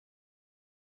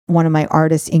one of my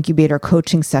artist incubator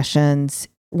coaching sessions,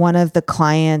 one of the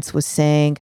clients was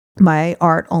saying, my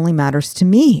art only matters to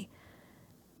me.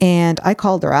 And I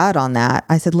called her out on that.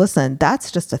 I said, listen,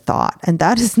 that's just a thought. And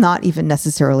that is not even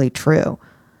necessarily true.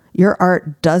 Your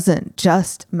art doesn't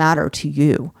just matter to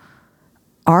you.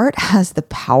 Art has the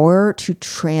power to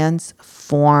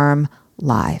transform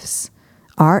lives.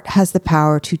 Art has the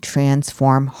power to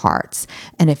transform hearts.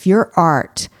 And if your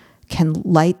art can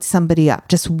light somebody up,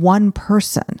 just one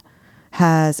person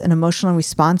has an emotional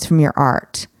response from your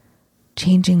art,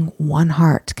 changing one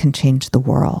heart can change the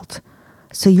world.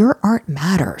 So your art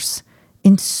matters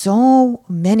in so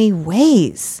many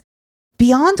ways,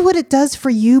 beyond what it does for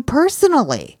you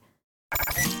personally.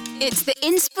 It's the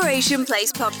Inspiration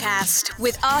Place podcast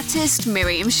with artist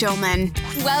Miriam Schulman.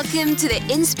 Welcome to the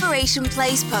Inspiration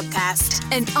Place podcast,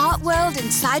 an art world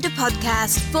insider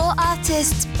podcast for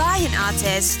artists by an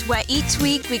artist, where each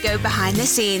week we go behind the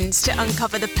scenes to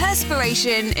uncover the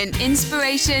perspiration and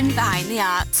inspiration behind the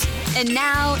art. And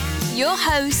now, your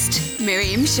host,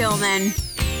 Miriam Schulman.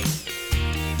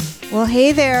 Well,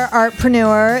 hey there,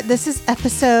 Artpreneur. This is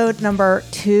episode number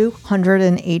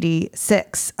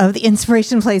 286 of the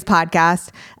Inspiration Place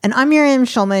podcast. And I'm Miriam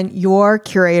Schulman, your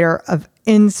curator of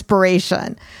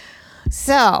inspiration.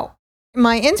 So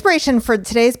my inspiration for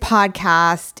today's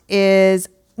podcast is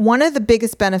one of the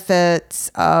biggest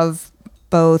benefits of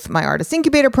both my Artist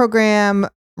Incubator program,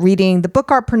 reading the book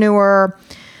Artpreneur,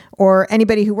 or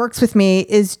anybody who works with me,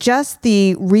 is just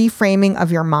the reframing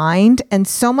of your mind. And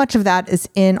so much of that is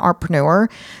in Artpreneur.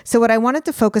 So what I wanted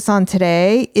to focus on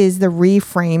today is the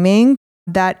reframing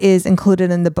that is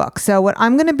included in the book. So what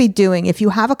I'm going to be doing, if you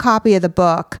have a copy of the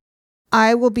book,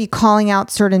 I will be calling out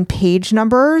certain page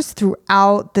numbers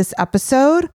throughout this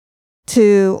episode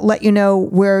to let you know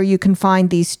where you can find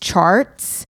these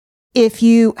charts. If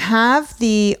you have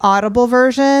the Audible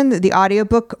version, the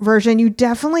audiobook version, you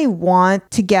definitely want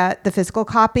to get the physical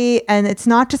copy. And it's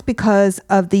not just because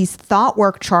of these thought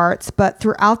work charts, but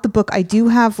throughout the book, I do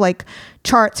have like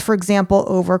charts, for example,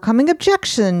 overcoming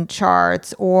objection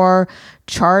charts or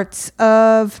charts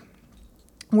of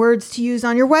words to use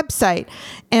on your website.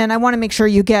 And I want to make sure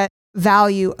you get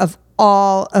value of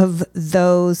all of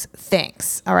those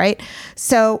things. All right.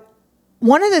 So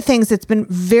one of the things that's been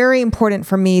very important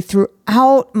for me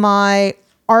throughout my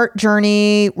art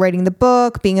journey, writing the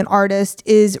book, being an artist,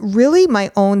 is really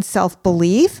my own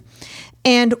self-belief.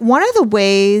 And one of the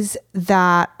ways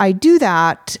that I do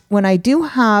that when I do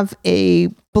have a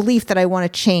belief that I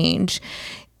want to change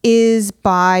is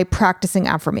by practicing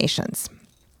affirmations.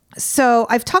 So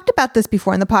I've talked about this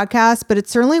before in the podcast, but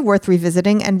it's certainly worth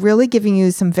revisiting and really giving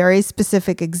you some very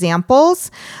specific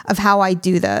examples of how I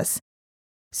do this.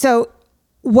 So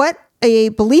what a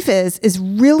belief is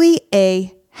really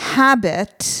a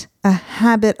habit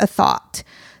of thought.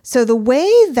 So the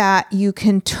way that you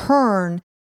can turn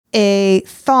a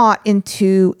thought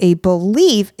into a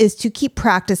belief is to keep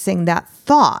practicing that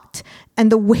thought.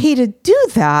 And the way to do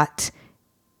that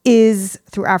is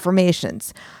through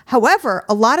affirmations. However,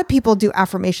 a lot of people do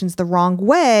affirmations the wrong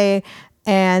way,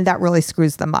 and that really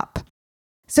screws them up.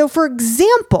 So for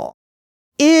example,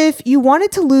 if you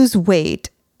wanted to lose weight,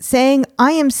 saying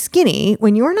I am skinny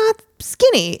when you're not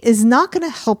skinny is not going to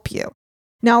help you.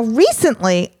 Now,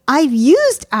 recently, I've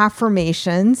used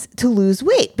affirmations to lose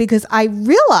weight because I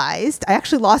realized I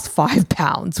actually lost 5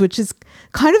 pounds, which is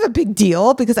kind of a big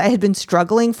deal because I had been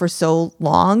struggling for so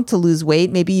long to lose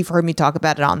weight. Maybe you've heard me talk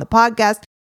about it on the podcast.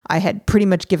 I had pretty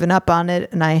much given up on it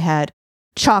and I had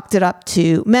chalked it up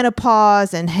to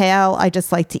menopause and hell, I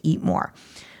just like to eat more.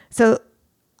 So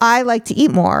I like to eat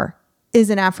more is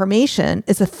an affirmation,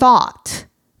 is a thought.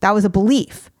 That was a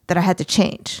belief that I had to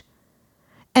change.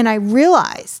 And I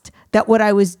realized that what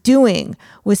I was doing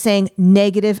was saying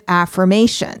negative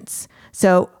affirmations.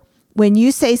 So when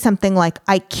you say something like,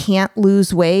 I can't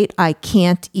lose weight, I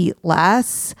can't eat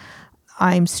less,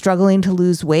 I'm struggling to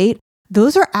lose weight,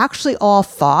 those are actually all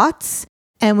thoughts.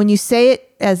 And when you say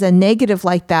it as a negative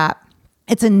like that,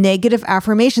 it's a negative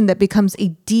affirmation that becomes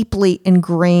a deeply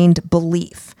ingrained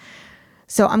belief.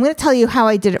 So I'm going to tell you how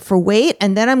I did it for weight,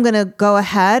 and then I'm going to go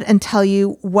ahead and tell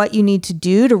you what you need to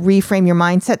do to reframe your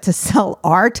mindset to sell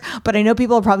art. But I know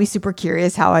people are probably super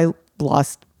curious how I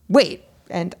lost weight,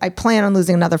 and I plan on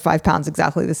losing another 5 pounds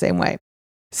exactly the same way.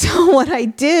 So what I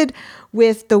did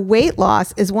with the weight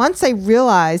loss is once I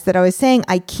realized that I was saying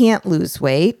I can't lose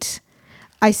weight,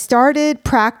 I started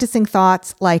practicing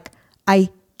thoughts like I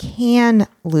can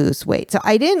lose weight. So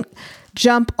I didn't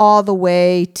jump all the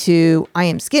way to I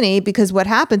am skinny, because what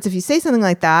happens if you say something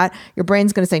like that, your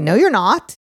brain's going to say, no, you're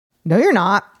not. No, you're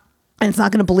not. and it's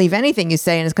not going to believe anything you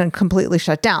say, and it's going to completely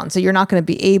shut down. So you're not going to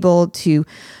be able to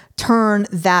turn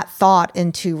that thought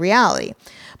into reality.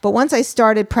 But once I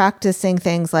started practicing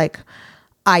things like,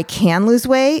 I can lose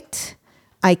weight,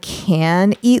 I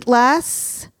can eat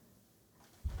less.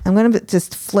 I'm going to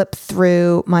just flip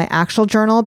through my actual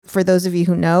journal. For those of you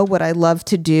who know, what I love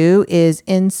to do is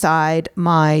inside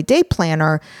my day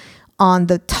planner, on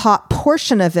the top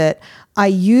portion of it, I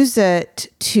use it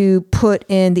to put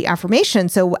in the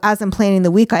affirmations. So as I'm planning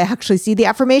the week, I actually see the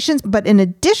affirmations. But in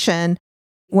addition,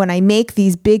 when I make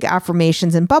these big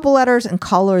affirmations in bubble letters and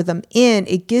color them in,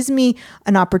 it gives me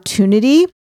an opportunity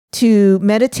to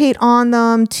meditate on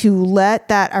them, to let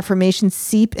that affirmation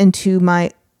seep into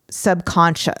my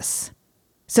subconscious.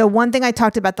 So one thing I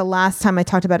talked about the last time I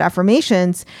talked about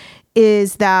affirmations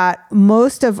is that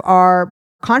most of our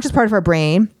conscious part of our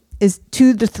brain is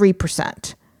 2 to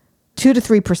 3%.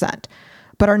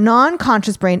 But our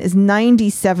non-conscious brain is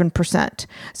 97%.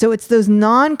 So it's those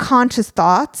non-conscious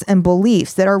thoughts and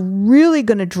beliefs that are really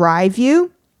going to drive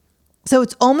you. So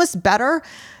it's almost better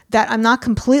that I'm not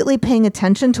completely paying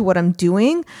attention to what I'm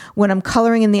doing when I'm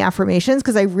coloring in the affirmations,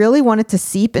 because I really want it to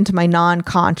seep into my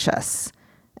non-conscious,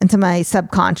 into my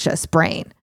subconscious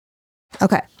brain.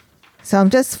 Okay. So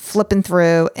I'm just flipping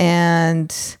through,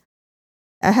 and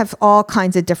I have all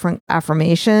kinds of different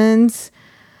affirmations.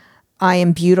 I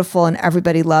am beautiful and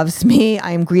everybody loves me.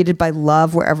 I am greeted by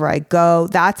love wherever I go.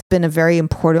 That's been a very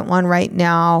important one right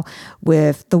now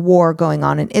with the war going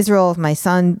on in Israel, my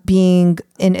son being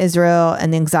in Israel,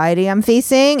 and the anxiety I'm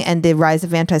facing and the rise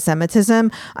of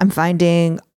anti-Semitism. I'm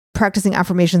finding practicing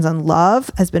affirmations on love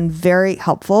has been very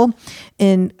helpful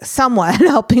in somewhat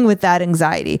helping with that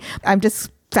anxiety. I've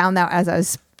just found that as I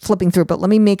was flipping through, but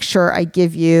let me make sure I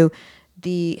give you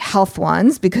the health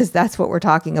ones, because that's what we're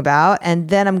talking about. And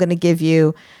then I'm going to give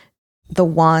you the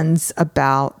ones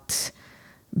about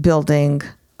building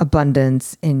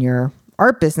abundance in your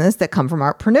art business that come from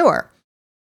Artpreneur.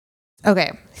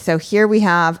 Okay, so here we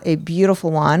have a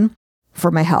beautiful one for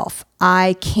my health.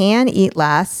 I can eat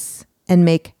less and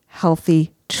make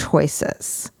healthy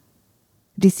choices.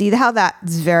 Do you see how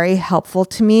that's very helpful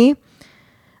to me?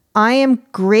 I am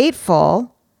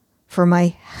grateful for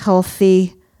my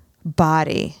healthy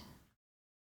body.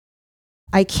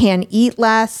 I can eat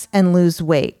less and lose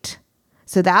weight.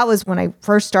 So that was when I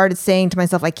first started saying to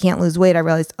myself, I can't lose weight. I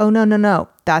realized, oh, no.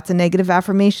 That's a negative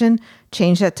affirmation.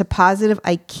 Change that to positive.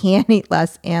 I can eat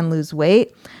less and lose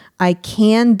weight. I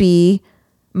can be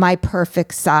my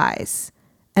perfect size.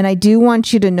 And I do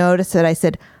want you to notice that I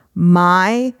said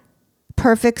my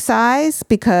perfect size,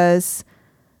 because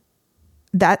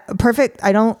that perfect,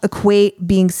 I don't equate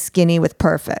being skinny with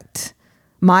perfect.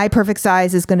 My perfect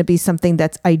size is going to be something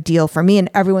that's ideal for me, and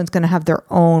everyone's going to have their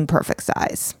own perfect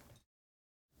size.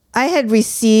 I had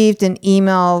received an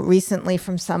email recently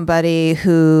from somebody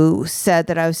who said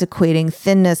that I was equating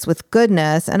thinness with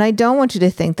goodness, and I don't want you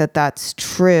to think that that's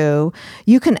true.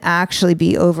 You can actually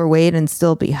be overweight and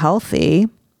still be healthy.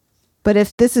 But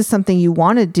if this is something you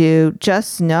want to do,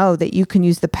 just know that you can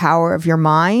use the power of your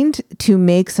mind to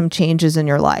make some changes in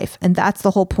your life. And that's the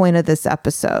whole point of this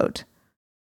episode.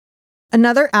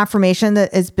 Another affirmation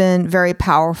that has been very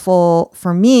powerful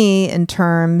for me in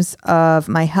terms of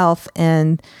my health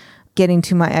and getting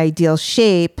to my ideal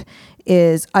shape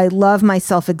is I love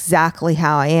myself exactly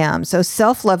how I am. So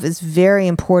self-love is very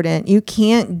important. You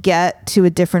can't get to a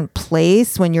different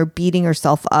place when you're beating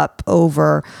yourself up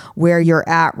over where you're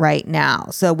at right now.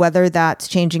 So whether that's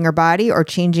changing your body or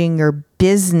changing your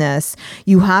business,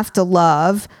 you have to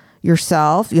love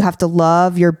yourself. You have to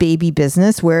love your baby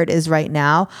business where it is right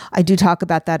now. I do talk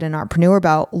about that in Artpreneur,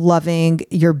 about loving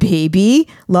your baby,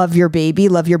 love your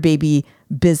baby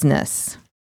business.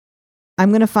 I'm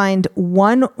going to find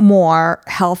one more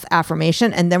health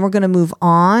affirmation, and then we're going to move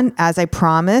on, as I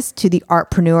promised, to the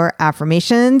Artpreneur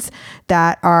Affirmations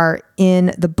that are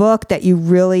in the book that you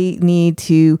really need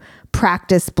to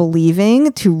practice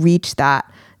believing to reach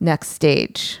that next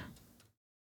stage.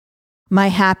 My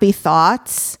happy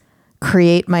thoughts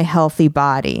create my healthy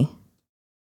body.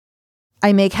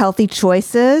 I make healthy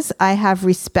choices. I have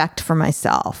respect for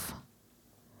myself.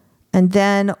 And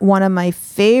then one of my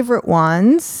favorite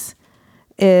ones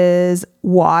is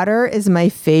water is my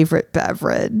favorite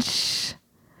beverage.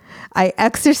 I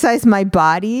exercise my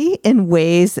body in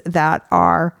ways that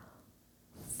are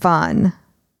fun.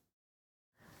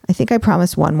 I think I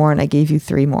promised one more and I gave you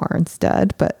 3 more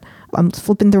instead, but I'm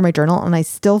flipping through my journal and I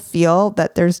still feel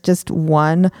that there's just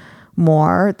one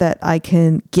more that I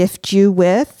can gift you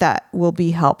with that will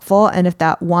be helpful. And if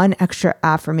that one extra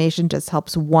affirmation just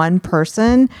helps one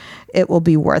person, it will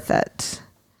be worth it.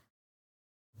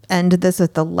 end this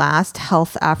with the last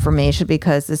health affirmation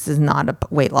because this is not a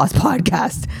weight loss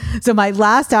podcast. So my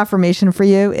last affirmation for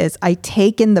you is I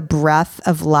take in the breath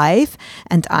of life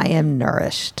and I am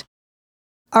nourished.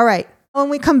 All right. When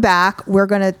we come back, we're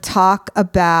going to talk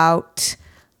about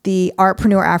the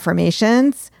Artpreneur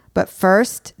Affirmations. But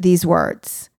first, these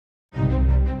words.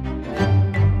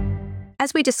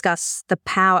 As we discuss the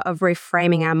power of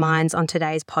reframing our minds on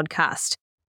today's podcast,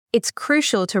 it's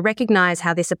crucial to recognize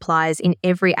how this applies in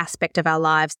every aspect of our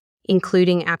lives,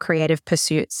 including our creative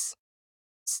pursuits.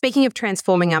 Speaking of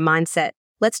transforming our mindset,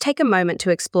 let's take a moment to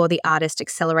explore the Artist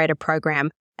Accelerator Program,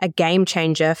 a game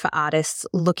changer for artists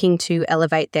looking to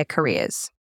elevate their careers.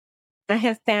 I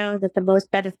have found that the most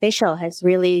beneficial has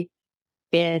really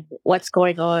been what's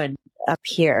going on up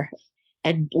here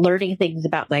and learning things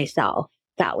about myself.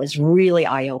 That was really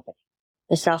eye-opening.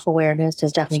 The self-awareness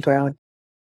has definitely grown.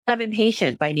 I'm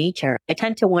impatient by nature. I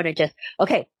tend to want to just,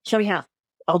 okay, show me how,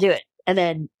 I'll do it. And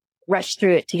then rush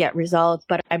through it to get results.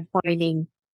 But I'm finding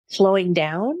slowing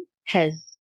down has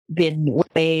been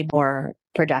way more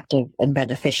productive and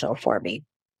beneficial for me.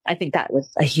 I think that was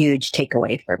a huge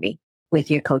takeaway for me with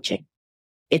your coaching.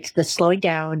 It's the slowing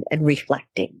down and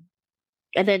reflecting.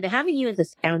 And then having you as a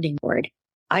sounding board.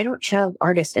 I don't have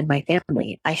artists in my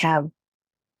family. I have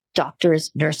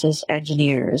doctors, nurses,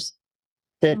 engineers,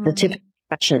 the typical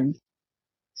professions.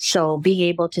 So being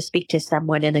able to speak to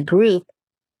someone in a group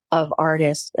of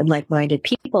artists and like-minded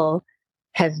people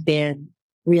has been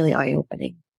really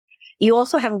eye-opening. You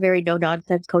also have a very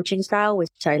no-nonsense coaching style, which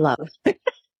I love.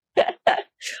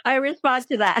 I respond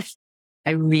to that.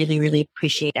 I really, really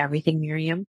appreciate everything,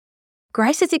 Miriam.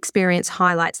 Grace's experience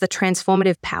highlights the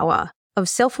transformative power of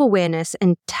self-awareness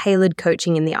and tailored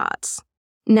coaching in the arts.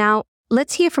 Now,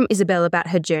 let's hear from Isabel about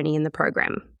her journey in the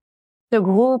program. The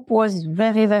group was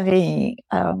very, very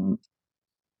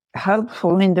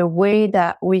helpful in the way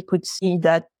that we could see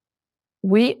that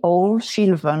we all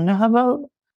feel vulnerable.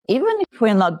 Even if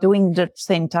we're not doing the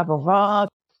same type of art,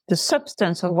 the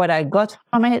substance of what I got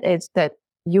from it is that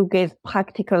you gave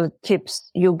practical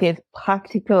tips, you gave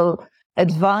practical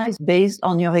advice based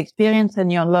on your experience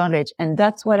and your knowledge. And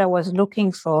that's what I was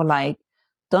looking for. Like,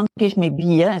 don't give me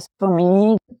BS. For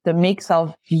me, the mix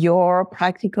of your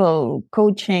practical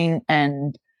coaching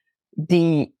and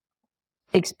the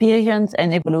experience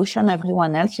and evolution of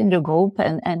everyone else in the group,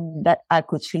 and that I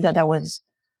could feel that I was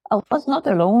not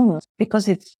alone, because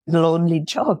it's a lonely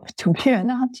job to be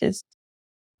an artist.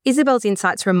 Isabel's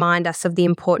insights remind us of the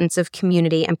importance of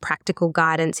community and practical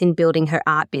guidance in building her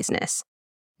art business.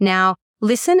 Now,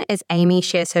 listen as Amy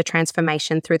shares her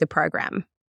transformation through the program.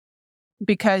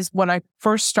 Because when I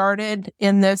first started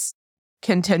in this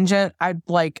contingent, I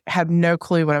had no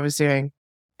clue what I was doing.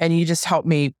 And you just helped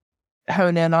me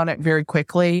hone in on it very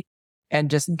quickly and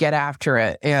just get after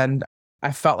it. And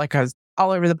I felt like I was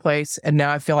all over the place. And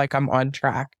now I feel like I'm on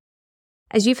track.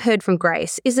 As you've heard from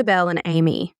Grace, Isabel and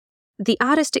Amy, the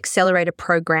Artist Accelerator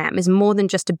Program is more than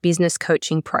just a business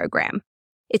coaching program.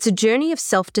 It's a journey of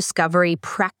self-discovery,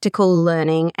 practical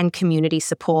learning, and community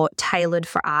support tailored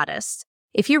for artists.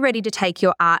 If you're ready to take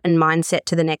your art and mindset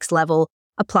to the next level,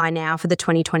 apply now for the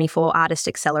 2024 Artist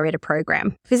Accelerator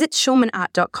Program. Visit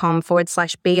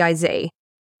schulmanart.com/BIZ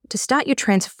to start your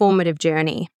transformative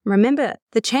journey. Remember,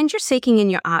 the change you're seeking in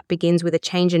your art begins with a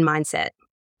change in mindset.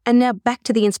 And now back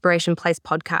to the Inspiration Place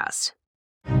podcast.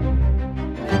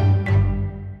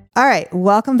 All right,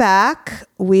 welcome back.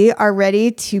 We are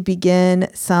ready to begin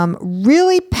some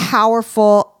really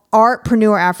powerful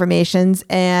Artpreneur Affirmations.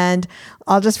 And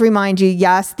I'll just remind you,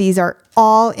 yes, these are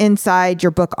all inside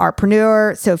your book,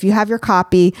 Artpreneur. So if you have your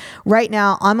copy right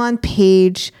now, I'm on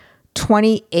page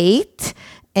 28.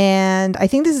 And I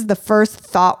think this is the first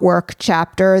thought work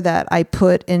chapter that I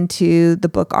put into the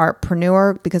book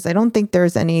Artpreneur, because I don't think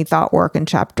there's any thought work in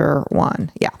chapter 1.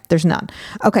 Yeah, there's none.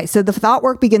 Okay, so the thought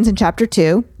work begins in chapter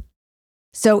 2.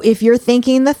 So if you're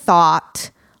thinking the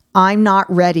thought, I'm not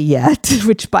ready yet,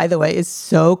 which by the way is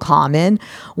so common.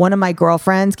 One of my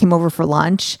girlfriends came over for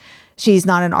lunch. She's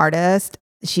not an artist.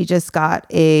 She just got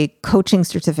a coaching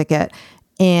certificate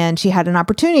and she had an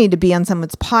opportunity to be on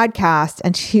someone's podcast.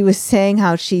 And she was saying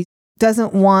how she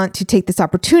doesn't want to take this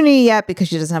opportunity yet because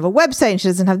she doesn't have a website and she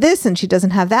doesn't have this and she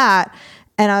doesn't have that.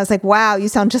 And I was like, wow, you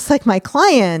sound just like my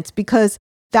client, because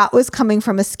that was coming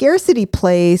from a scarcity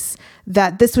place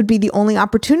that this would be the only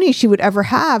opportunity she would ever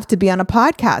have to be on a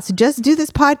podcast. Just do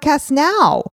this podcast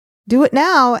now. Do it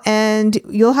now and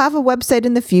you'll have a website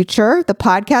in the future. The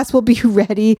podcast will be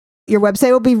ready. Your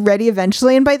website will be ready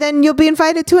eventually. And by then you'll be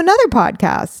invited to another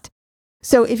podcast.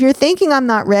 So if you're thinking I'm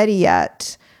not ready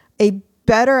yet, a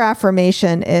better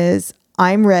affirmation is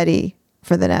I'm ready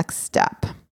for the next step.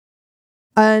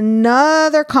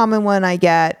 Another common one I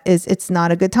get is it's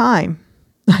not a good time.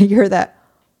 I hear that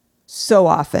so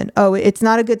often. Oh, it's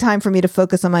not a good time for me to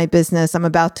focus on my business. I'm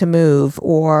about to move,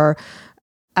 or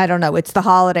I don't know, it's the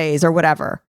holidays or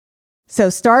whatever. So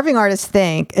starving artists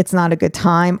think it's not a good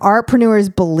time.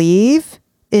 Artpreneurs believe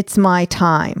it's my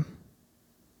time.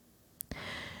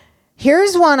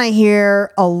 Here's one I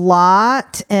hear a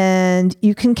lot, and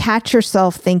you can catch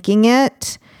yourself thinking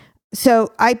it.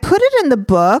 So I put it in the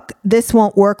book, This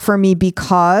Won't Work for Me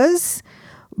Because,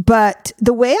 but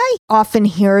the way I often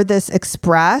hear this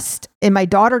expressed, and my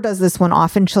daughter does this one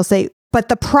often, she'll say, but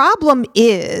the problem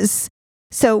is,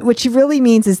 so what she really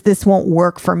means is this won't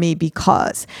work for me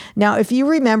because. Now, if you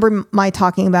remember my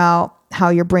talking about how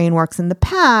your brain works in the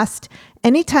past,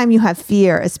 anytime you have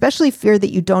fear, especially fear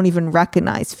that you don't even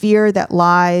recognize, fear that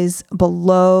lies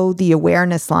below the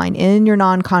awareness line in your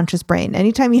non-conscious brain,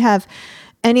 anytime you have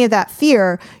any of that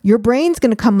fear, your brain's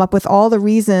going to come up with all the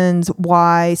reasons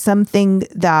why something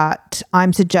that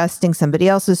I'm suggesting, somebody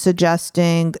else is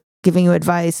suggesting, giving you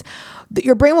advice,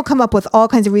 your brain will come up with all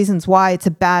kinds of reasons why it's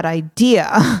a bad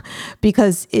idea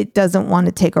because it doesn't want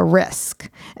to take a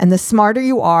risk. And the smarter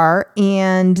you are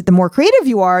and the more creative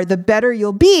you are, the better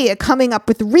you'll be at coming up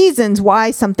with reasons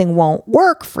why something won't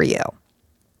work for you.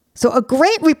 So a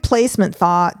great replacement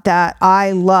thought that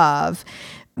I love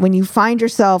when you find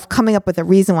yourself coming up with a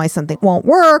reason why something won't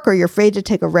work or you're afraid to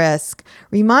take a risk,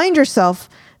 remind yourself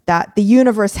that the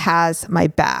universe has my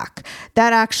back.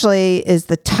 That actually is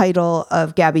the title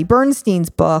of Gabby Bernstein's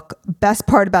book. Best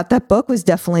part about that book was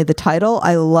definitely the title.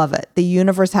 I love it. The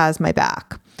universe has my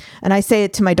back. And I say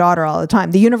it to my daughter all the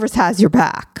time. The universe has your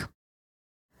back.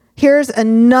 Here's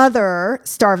another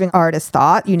starving artist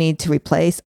thought you need to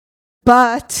replace.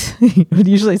 But, it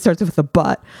usually starts with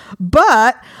a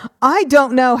but I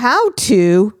don't know how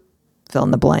to fill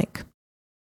in the blank.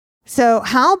 So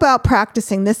how about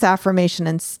practicing this affirmation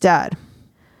instead?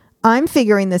 I'm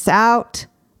figuring this out.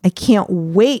 I can't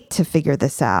wait to figure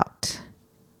this out.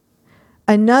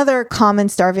 Another common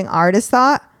starving artist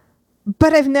thought,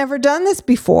 but I've never done this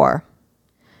before.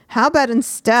 How about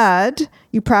instead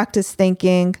you practice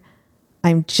thinking,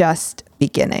 I'm just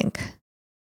beginning.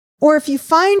 Or if you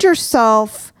find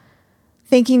yourself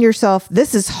thinking to yourself,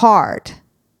 this is hard,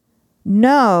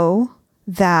 know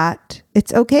that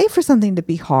it's okay for something to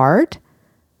be hard.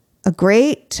 A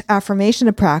great affirmation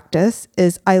to practice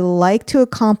is, I like to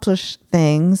accomplish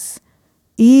things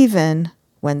even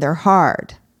when they're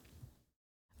hard.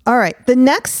 All right, the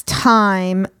next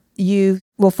time you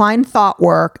will find thought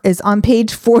work is on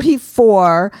page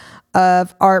 44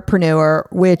 of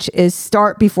Artpreneur, which is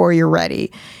Start Before You're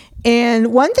Ready.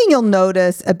 And one thing you'll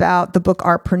notice about the book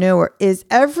Artpreneur is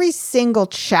every single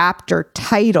chapter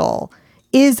title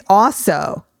is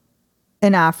also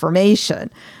an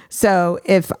affirmation. So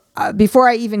if before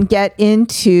I even get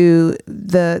into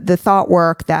the thought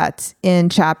work that's in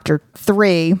chapter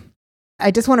 3,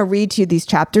 I just want to read to you these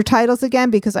chapter titles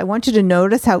again, because I want you to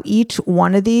notice how each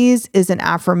one of these is an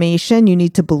affirmation you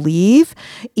need to believe,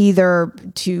 either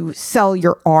to sell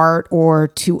your art or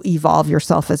to evolve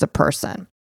yourself as a person.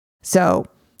 So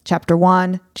chapter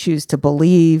 1, choose to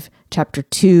believe. Chapter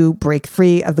 2, break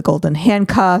free of the golden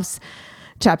handcuffs.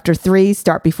 Chapter 3,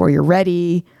 start before you're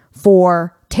ready.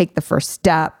 4, take the first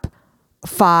step.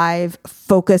 5,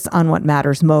 focus on what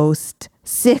matters most.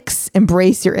 6,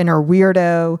 embrace your inner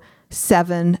weirdo.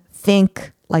 7,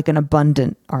 think like an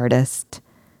abundant artist.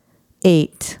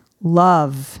 8,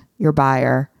 love your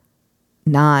buyer.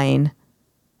 9,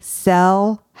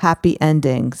 sell happy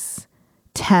endings.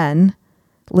 10,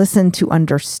 listen to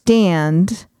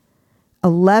understand.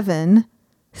 11,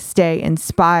 stay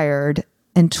inspired.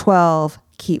 And 12,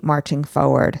 keep marching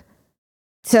forward.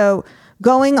 So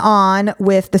going on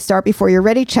with the Start Before You're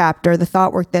Ready chapter, the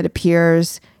thought work that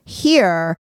appears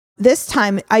here, this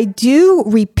time I do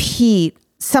repeat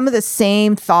some of the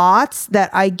same thoughts that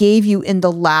I gave you in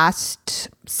the last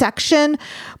section.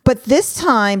 But this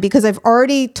time, because I've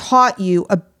already taught you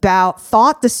about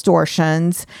thought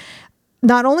distortions,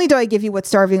 not only do I give you what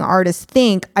starving artists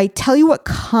think, I tell you what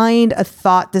kind of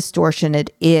thought distortion it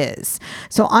is.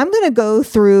 So I'm going to go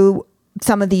through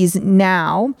some of these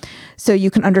now so you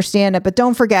can understand it. But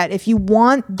don't forget, if you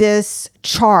want this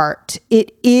chart,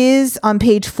 it is on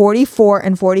page 44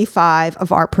 and 45 of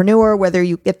Artpreneur, whether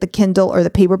you get the Kindle or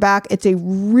the paperback. It's a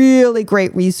really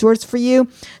great resource for you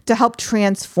to help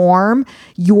transform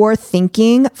your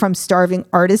thinking from starving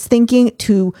artist thinking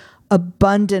to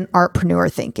abundant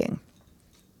artpreneur thinking.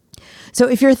 So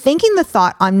if you're thinking the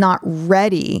thought, I'm not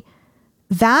ready,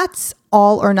 that's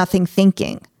all or nothing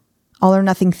thinking. All or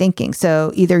nothing thinking.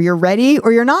 So either you're ready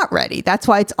or you're not ready. That's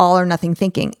why it's all or nothing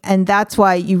thinking. And that's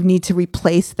why you need to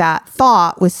replace that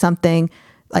thought with something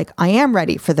like, I am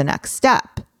ready for the next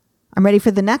step. I'm ready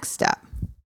for the next step.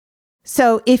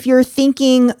 So if you're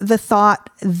thinking the thought,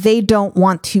 they don't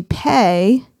want to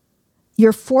pay,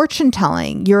 you're fortune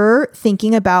telling. You're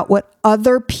thinking about what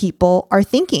other people are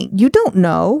thinking. You don't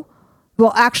know.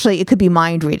 Well, actually, it could be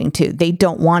mind reading too. They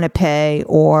don't want to pay,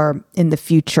 or in the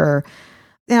future.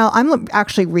 Now, I'm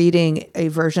actually reading a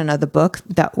version of the book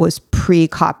that was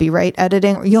pre-copyright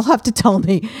editing. You'll have to tell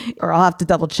me, or I'll have to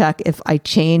double check if I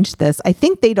changed this. I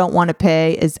think they don't want to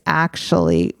pay is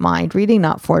actually mind reading,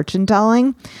 not fortune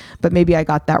telling, but maybe I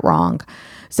got that wrong.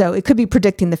 So it could be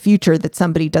predicting the future that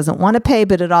somebody doesn't want to pay,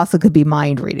 but it also could be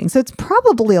mind reading. So it's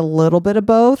probably a little bit of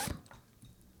both.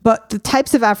 But the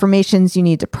types of affirmations you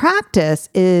need to practice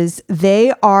is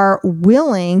they are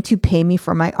willing to pay me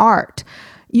for my art.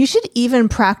 You should even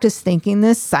practice thinking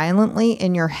this silently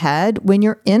in your head when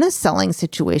you're in a selling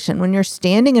situation, when you're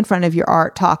standing in front of your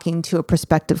art talking to a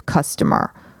prospective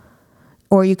customer.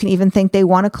 Or you can even think they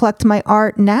want to collect my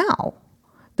art now.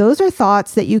 Those are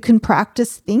thoughts that you can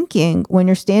practice thinking when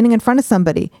you're standing in front of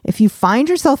somebody. If you find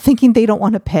yourself thinking they don't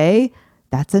want to pay,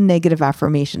 that's a negative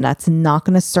affirmation. That's not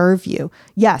going to serve you.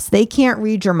 Yes, they can't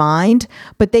read your mind,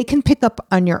 but they can pick up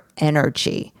on your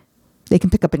energy. They can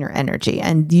pick up on your energy,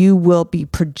 and you will be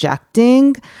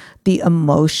projecting the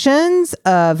emotions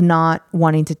of not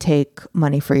wanting to take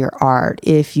money for your art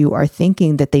if you are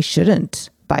thinking that they shouldn't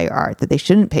buy your art, that they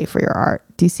shouldn't pay for your art.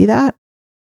 Do you see that?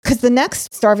 Because the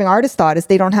next starving artist thought is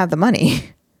they don't have the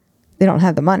money. They don't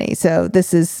have the money. So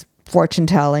this is fortune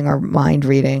telling or mind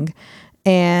reading.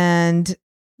 And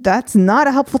that's not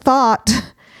a helpful thought.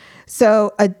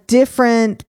 So a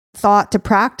different thought to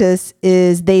practice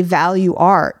is they value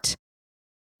art.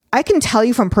 I can tell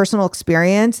you from personal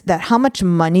experience that how much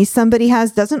money somebody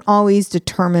has doesn't always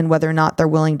determine whether or not they're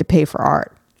willing to pay for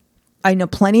art. I know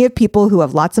plenty of people who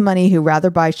have lots of money who rather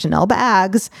buy Chanel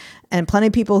bags, and plenty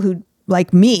of people who,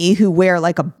 like me, who wear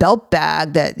like a belt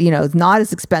bag that, is not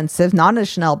as expensive, not a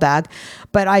Chanel bag,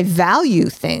 but I value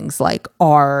things like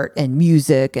art and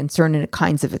music and certain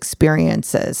kinds of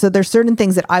experiences. So there's certain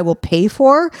things that I will pay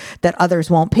for that others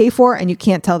won't pay for. And you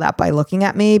can't tell that by looking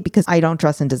at me because I don't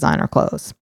dress in designer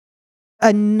clothes.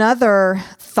 Another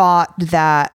thought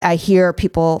that I hear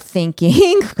people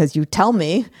thinking, because you tell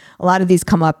me, a lot of these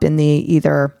come up in the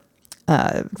either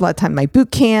a lot of time my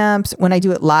boot camps, when I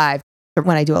do it live, or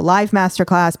when I do a live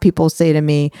masterclass, people say to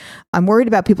me, I'm worried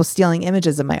about people stealing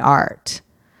images of my art.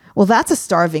 Well, that's a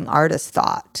starving artist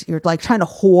thought. You're like trying to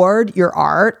hoard your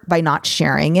art by not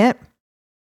sharing it.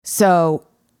 So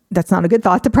that's not a good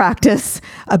thought to practice.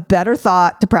 A better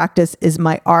thought to practice is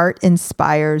my art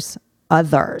inspires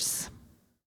others.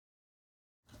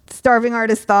 Starving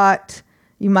artist thought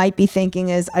you might be thinking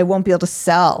is, I won't be able to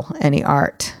sell any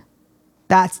art.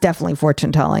 That's definitely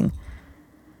fortune telling.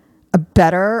 A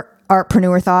better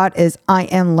artpreneur thought is, I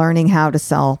am learning how to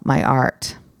sell my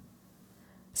art.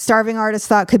 Starving artist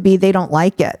thought could be, they don't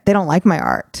like it. They don't like my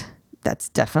art. That's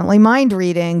definitely mind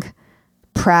reading.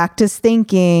 Practice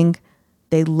thinking,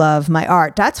 they love my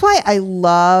art. That's why I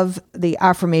love the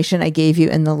affirmation I gave you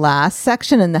in the last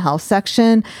section, in the health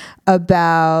section,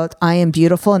 about I am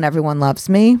beautiful and everyone loves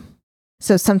me.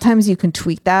 So sometimes you can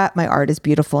tweak that. My art is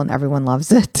beautiful and everyone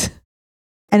loves it.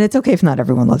 And it's okay if not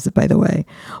everyone loves it, by the way.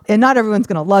 And not everyone's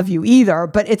going to love you either,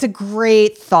 but it's a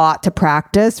great thought to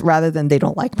practice rather than they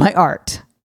don't like my art.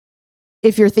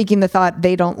 If you're thinking the thought,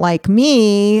 they don't like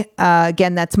me,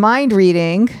 again, that's mind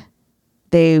reading.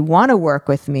 They want to work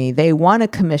with me. They want to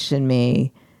commission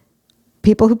me.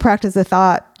 People who practice the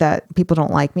thought that people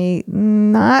don't like me,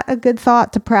 not a good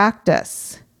thought to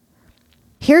practice.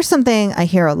 Here's something I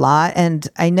hear a lot, and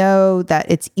I know that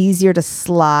it's easier to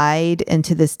slide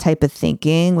into this type of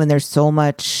thinking when there's so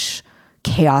much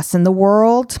chaos in the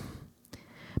world,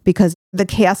 because the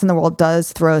chaos in the world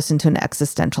does throw us into an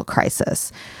existential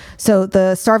crisis. So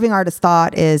the starving artist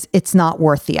thought is, it's not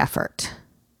worth the effort.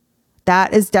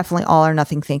 That is definitely all or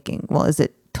nothing thinking. Well, is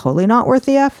it totally not worth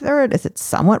the effort? Is it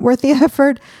somewhat worth the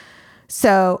effort?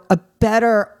 So a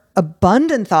better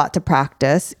abundant thought to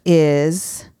practice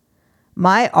is,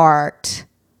 my art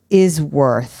is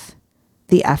worth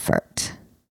the effort.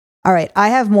 All right, I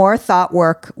have more thought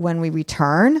work when we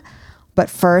return, but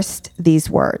first,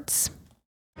 these words.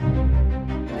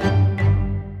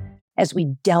 As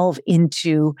we delve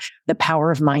into the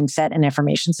power of mindset and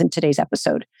affirmations in today's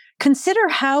episode, consider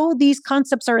how these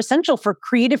concepts are essential for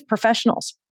creative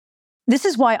professionals. This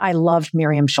is why I loved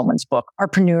Miriam Schulman's book,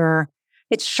 Artpreneur.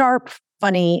 It's sharp,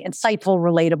 funny, insightful,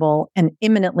 relatable, and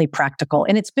eminently practical.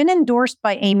 And it's been endorsed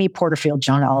by Amy Porterfield,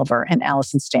 John Oliver, and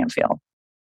Allison Stanfield.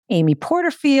 Amy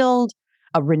Porterfield,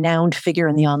 a renowned figure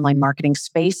in the online marketing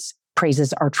space,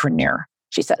 praises Artpreneur.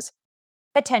 She says,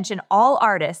 "Attention all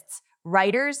artists,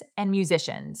 writers, and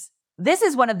musicians. This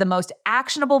is one of the most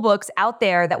actionable books out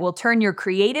there that will turn your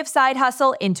creative side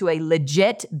hustle into a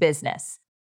legit business.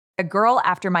 A girl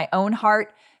after my own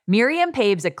heart, Miriam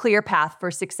paves a clear path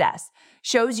for success,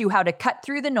 shows you how to cut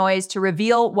through the noise to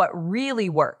reveal what really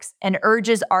works, and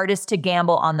urges artists to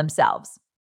gamble on themselves."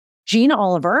 Jean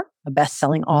Oliver, a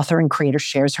best-selling author and creator,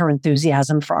 shares her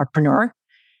enthusiasm for Artpreneur.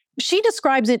 She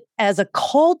describes it as a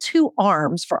call to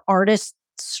arms for artists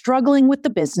struggling with the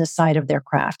business side of their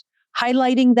craft,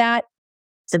 highlighting that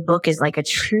The book is like a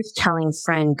truth-telling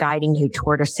friend guiding you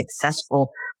toward a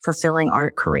successful, fulfilling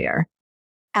art career.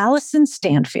 Allison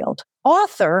Stanfield,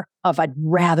 author of I'd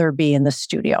Rather Be in the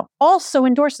Studio, also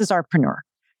endorses Artpreneur.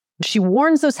 She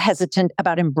warns those hesitant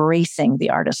about embracing the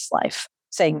artist's life,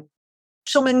 saying,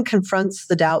 Shulman confronts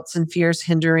the doubts and fears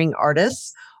hindering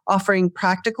artists, offering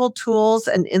practical tools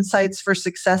and insights for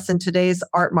success in today's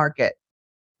art market.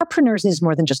 Artpreneurs is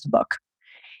more than just a book.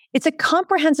 It's a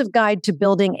comprehensive guide to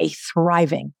building a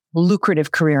thriving,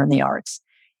 lucrative career in the arts.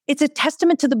 It's a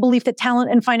testament to the belief that talent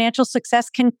and financial success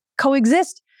can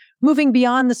coexist, moving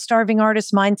beyond the starving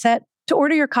artist mindset. To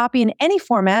order your copy in any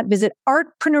format, visit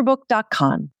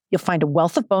artpreneurbook.com. You'll find a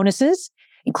wealth of bonuses,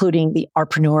 including the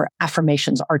Artpreneur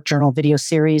Affirmations art journal video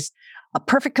series, a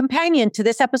perfect companion to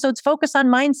this episode's focus on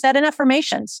mindset and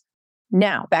affirmations.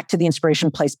 Now, back to the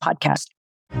Inspiration Place podcast.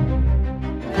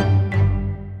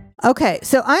 Okay,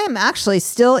 so I am actually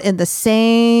still in the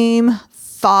same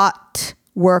thought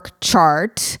work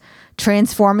chart,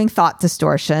 transforming thought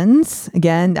distortions.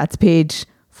 Again, that's page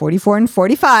 44 and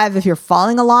 45. If you're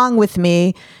following along with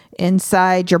me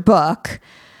inside your book,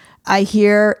 I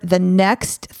hear the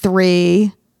next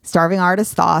 3 starving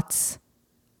artist thoughts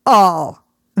all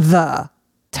the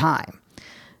time.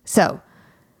 So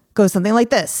goes something like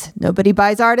this. Nobody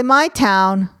buys art in my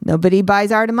town. Nobody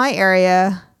buys art in my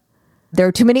area. There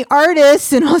are too many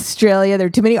artists in Australia. There are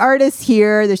too many artists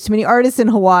here. There's too many artists in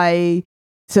Hawaii.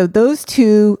 So those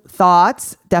 2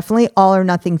 thoughts, definitely all or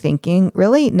nothing thinking.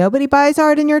 Really? Nobody buys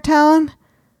art in your town?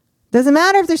 Doesn't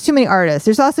matter if there's too many artists.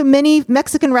 There's also many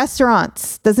Mexican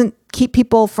restaurants. Doesn't keep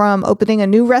people from opening a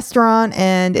new restaurant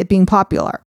and it being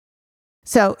popular.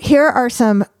 So here are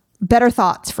some better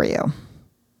thoughts for you.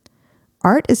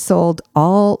 Art is sold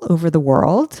all over the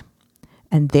world,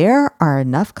 and there are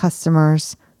enough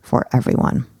customers for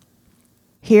everyone.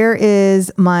 Here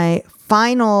is my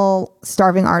final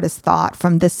starving artist thought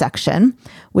from this section,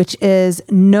 which is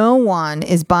no one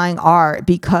is buying art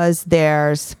because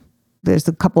there's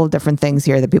a couple of different things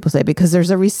here that people say, because there's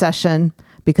a recession,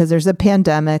 because there's a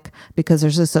pandemic, because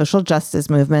there's a social justice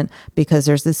movement, because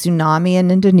there's a tsunami in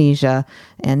Indonesia,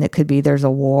 and it could be there's a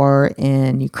war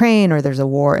in Ukraine or there's a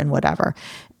war in whatever.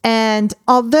 And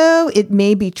although it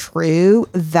may be true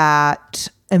that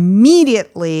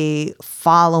immediately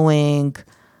following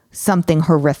something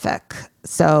horrific,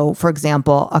 so for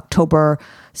example, October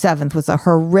 7th was a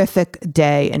horrific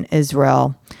day in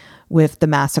Israel with the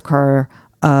massacre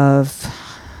of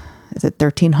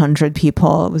 1,300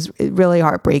 people. It was really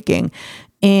heartbreaking.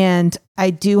 And I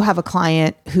do have a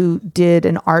client who did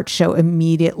an art show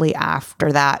immediately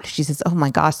after that. She says, "Oh my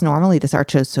gosh, normally this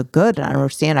art show is so good. And I don't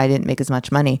understand. I didn't make as much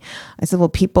money." I said, well,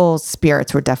 people's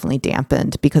spirits were definitely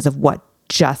dampened because of what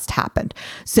just happened.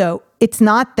 So it's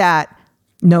not that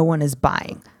no one is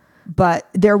buying, but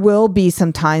there will be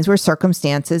some times where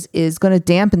circumstances is going to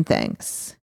dampen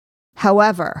things.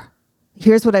 However,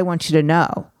 here's what I want you to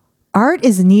know. Art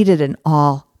is needed in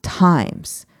all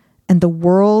times, and the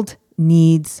world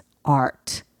needs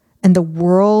art, and the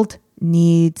world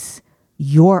needs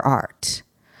your art.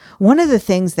 One of the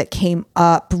things that came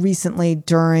up recently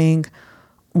during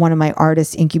one of my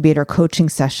artist incubator coaching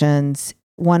sessions,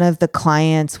 one of the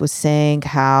clients was saying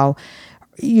how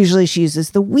usually she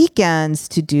uses the weekends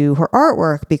to do her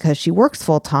artwork because she works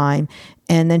full time.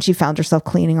 And then she found herself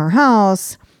cleaning her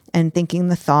house and thinking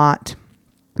the thought,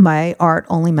 my art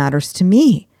only matters to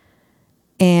me.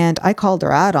 And I called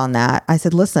her out on that. I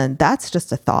said, listen, that's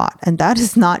just a thought. And that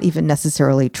is not even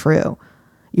necessarily true.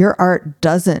 Your art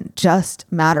doesn't just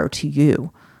matter to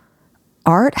you.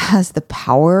 Art has the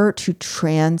power to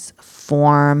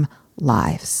transform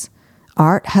lives.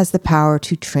 Art has the power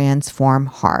to transform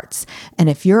hearts. And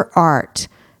if your art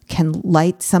can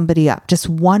light somebody up, just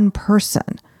one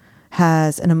person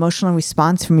has an emotional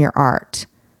response from your art,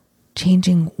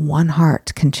 changing one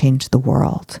heart can change the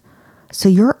world. So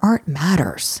your art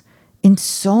matters in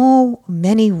so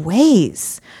many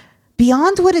ways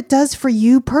beyond what it does for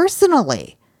you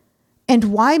personally. And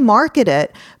why market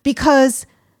it? Because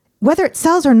whether it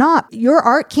sells or not, your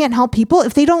art can't help people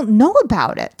if they don't know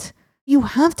about it. You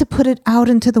have to put it out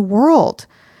into the world.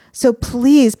 So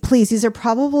please, these are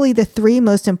probably the 3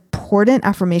 most important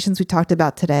affirmations we talked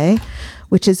about today,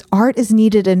 which is art is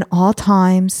needed in all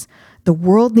times. The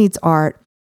world needs art.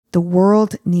 The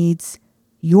world needs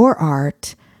your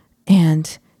art,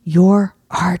 and your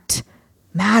art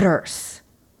matters.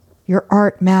 Your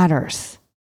art matters.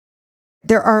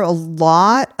 There are a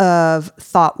lot of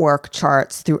thought work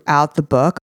charts throughout the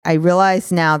book. I realize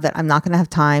now that I'm not going to have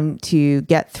time to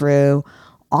get through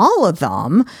all of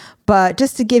them, but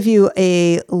just to give you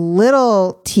a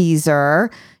little teaser,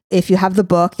 if you have the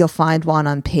book, you'll find one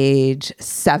on page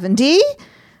 70,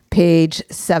 page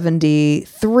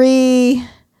 73,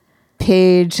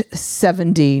 page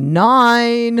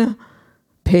 79,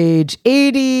 page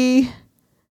 80.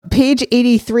 Page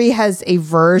 83 has a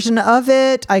version of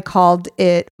it. I called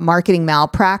it marketing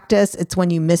malpractice. It's when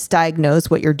you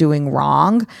misdiagnose what you're doing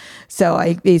wrong. So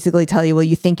I basically tell you, well,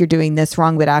 you think you're doing this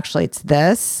wrong, but actually it's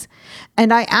this.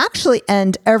 And I actually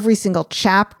end every single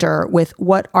chapter with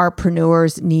what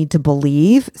artpreneurs need to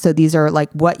believe. So these are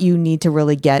like what you need to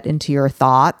really get into your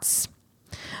thoughts.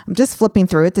 I'm just flipping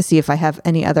through it to see if I have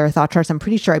any other thought charts. I'm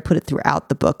pretty sure I put it throughout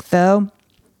the book though.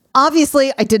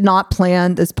 Obviously, I did not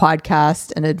plan this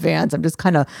podcast in advance. I'm just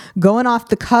kind of going off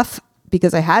the cuff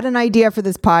because I had an idea for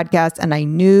this podcast and I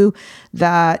knew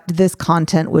that this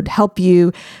content would help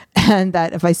you and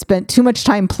that if I spent too much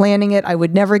time planning it, I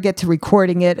would never get to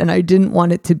recording it and I didn't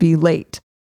want it to be late.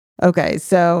 Okay,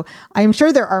 so I'm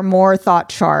sure there are more thought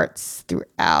charts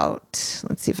throughout.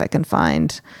 Let's see if I can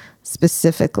find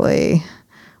specifically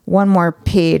one more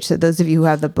page so those of you who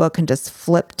have the book can just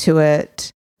flip to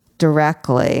it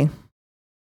directly.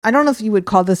 I don't know if you would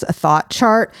call this a thought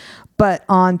chart, but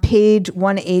on page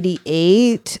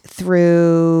 188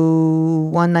 through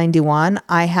 191,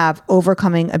 I have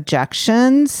overcoming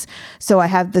objections. So I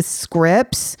have the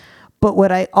scripts, but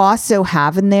what I also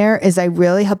have in there is I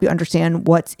really help you understand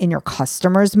what's in your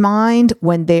customer's mind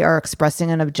when they are expressing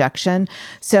an objection.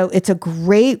 So it's a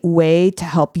great way to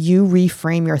help you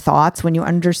reframe your thoughts when you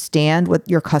understand what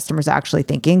your customer's actually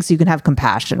thinking so you can have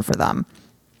compassion for them.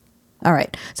 All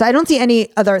right. So I don't see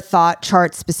any other thought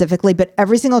charts specifically, but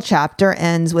every single chapter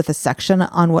ends with a section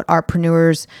on what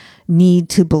artpreneurs need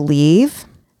to believe.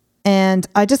 And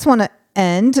I just want to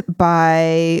end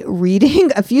by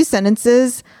reading a few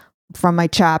sentences from my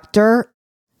chapter.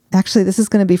 Actually, this is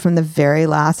going to be from the very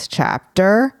last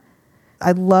chapter.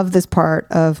 I love this part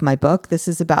of my book. This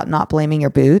is about not blaming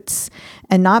your boots.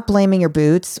 And not blaming your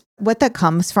boots, what that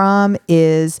comes from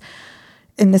is,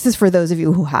 and this is for those of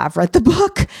you who have read the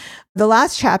book, the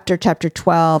last chapter, chapter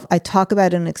 12, I talk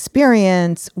about an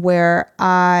experience where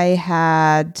I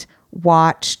had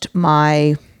watched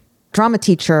my drama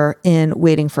teacher in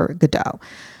Waiting for Godot.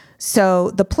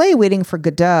 So the play Waiting for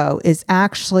Godot is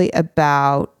actually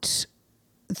about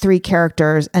 3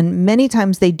 characters, and many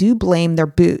times they do blame their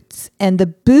boots. And the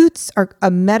boots are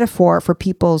a metaphor for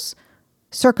people's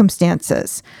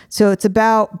circumstances. So it's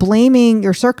about blaming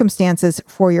your circumstances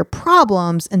for your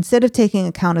problems instead of taking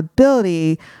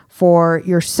accountability for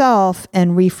yourself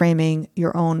and reframing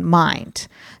your own mind.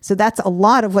 So that's a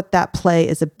lot of what that play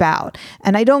is about.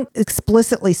 And I don't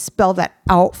explicitly spell that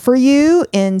out for you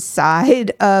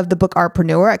inside of the book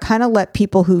Artpreneur. I kind of let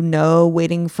people who know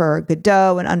Waiting for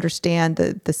Godot and understand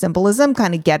the symbolism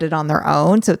kind of get it on their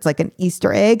own. So it's like an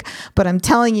Easter egg. But I'm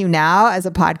telling you now as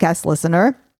a podcast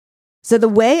listener, so the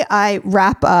way I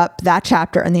wrap up that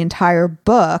chapter and the entire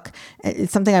book,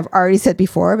 it's something I've already said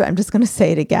before, but I'm just going to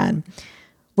say it again.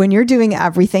 When you're doing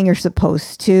everything you're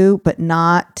supposed to, but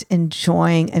not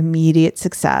enjoying immediate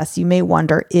success, you may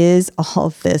wonder, is all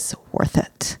of this worth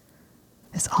it?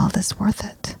 Is all this worth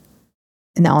it?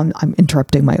 And now I'm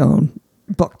interrupting my own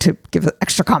book to give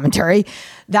extra commentary.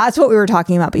 That's what we were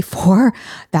talking about before.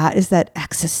 That is that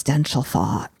existential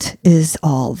thought. Is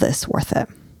all this worth it?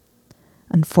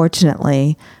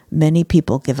 Unfortunately, many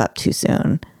people give up too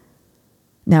soon.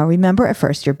 Now, remember, at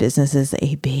first, your business is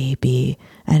a baby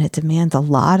and it demands a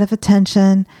lot of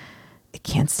attention. It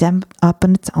can't stand up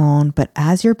on its own. But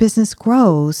as your business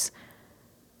grows,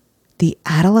 the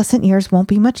adolescent years won't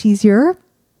be much easier.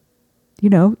 You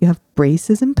know, you have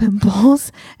braces and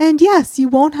pimples. And yes, you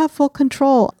won't have full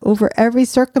control over every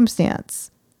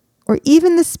circumstance or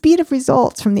even the speed of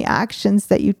results from the actions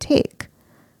that you take.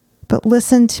 But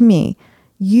listen to me.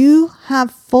 You have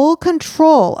full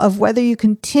control of whether you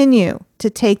continue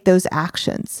to take those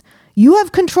actions. You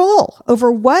have control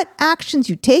over what actions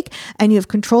you take, and you have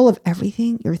control of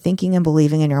everything you're thinking and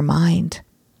believing in your mind.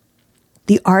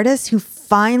 The artists who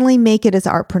finally make it as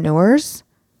artpreneurs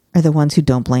are the ones who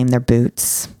don't blame their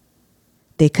boots.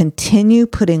 They continue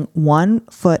putting one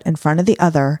foot in front of the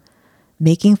other,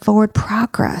 making forward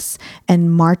progress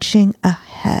and marching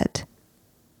ahead.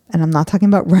 And I'm not talking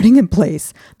about running in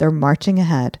place. They're marching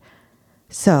ahead.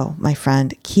 So, my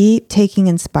friend, keep taking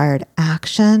inspired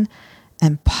action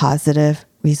and positive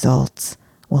results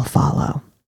will follow.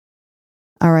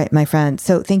 All right, my friend.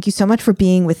 So thank you so much for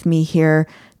being with me here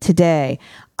today.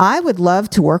 I would love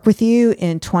to work with you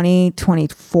in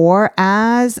 2024.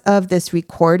 As of this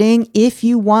recording, if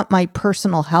you want my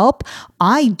personal help,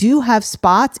 I do have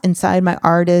spots inside my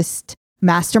artist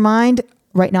mastermind.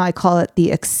 Right now, I call it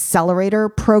the Accelerator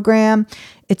Program.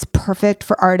 It's perfect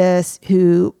for artists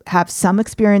who have some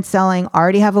experience selling,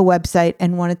 already have a website,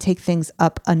 and want to take things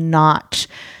up a notch.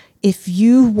 If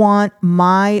you want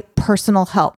my personal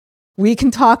help, we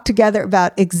can talk together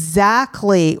about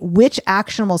exactly which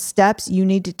actionable steps you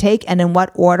need to take and in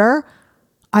what order.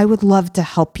 I would love to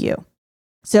help you.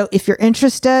 So if you're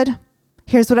interested,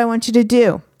 here's what I want you to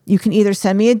do. You can either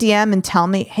send me a DM and tell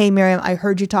me, hey, Miriam, I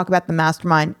heard you talk about the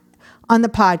mastermind on the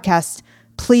podcast.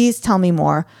 Please tell me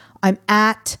more. I'm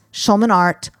at Schulman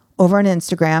Art over on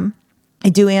Instagram. I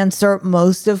do answer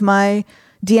most of my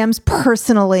DMs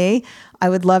personally. I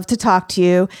would love to talk to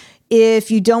you.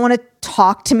 If you don't want to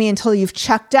talk to me until you've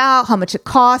checked out how much it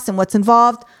costs and what's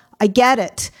involved, I get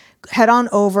it. Head on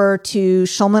over to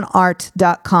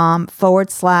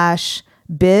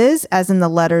schulmanart.com/biz, as in the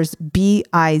letters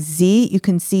BIZ. You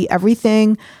can see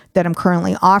everything that I'm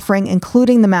currently offering,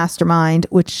 including the mastermind,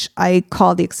 which I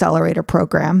call the Accelerator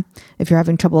Program, if you're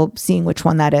having trouble seeing which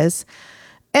one that is,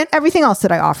 and everything else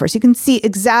that I offer. So you can see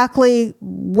exactly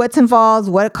what's involved,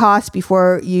 what it costs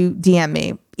before you DM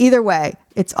me. Either way,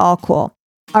 it's all cool.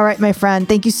 All right, my friend,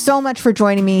 thank you so much for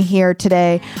joining me here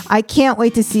today. I can't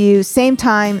wait to see you same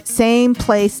time, same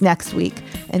place next week.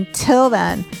 Until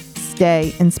then,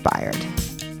 stay inspired.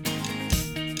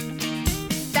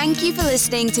 Thank you for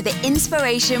listening to the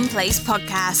Inspiration Place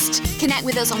podcast. Connect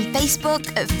with us on Facebook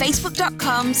at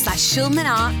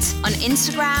facebook.com/SchulmanArt, on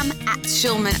Instagram at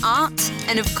SchulmanArt,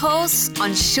 and of course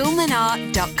on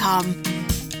SchulmanArt.com.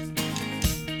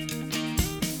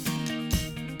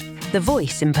 The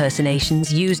voice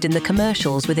impersonations used in the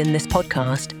commercials within this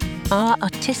podcast are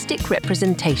artistic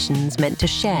representations meant to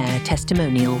share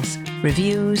testimonials,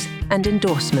 reviews, and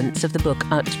endorsements of the book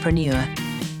Artpreneur.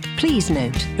 Please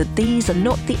note that these are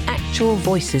not the actual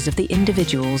voices of the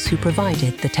individuals who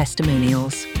provided the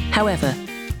testimonials. However,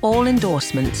 all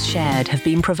endorsements shared have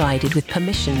been provided with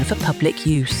permission for public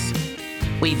use.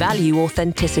 We value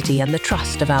authenticity and the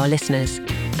trust of our listeners,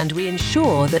 and we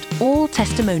ensure that all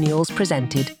testimonials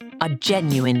presented are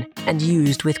genuine and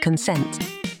used with consent.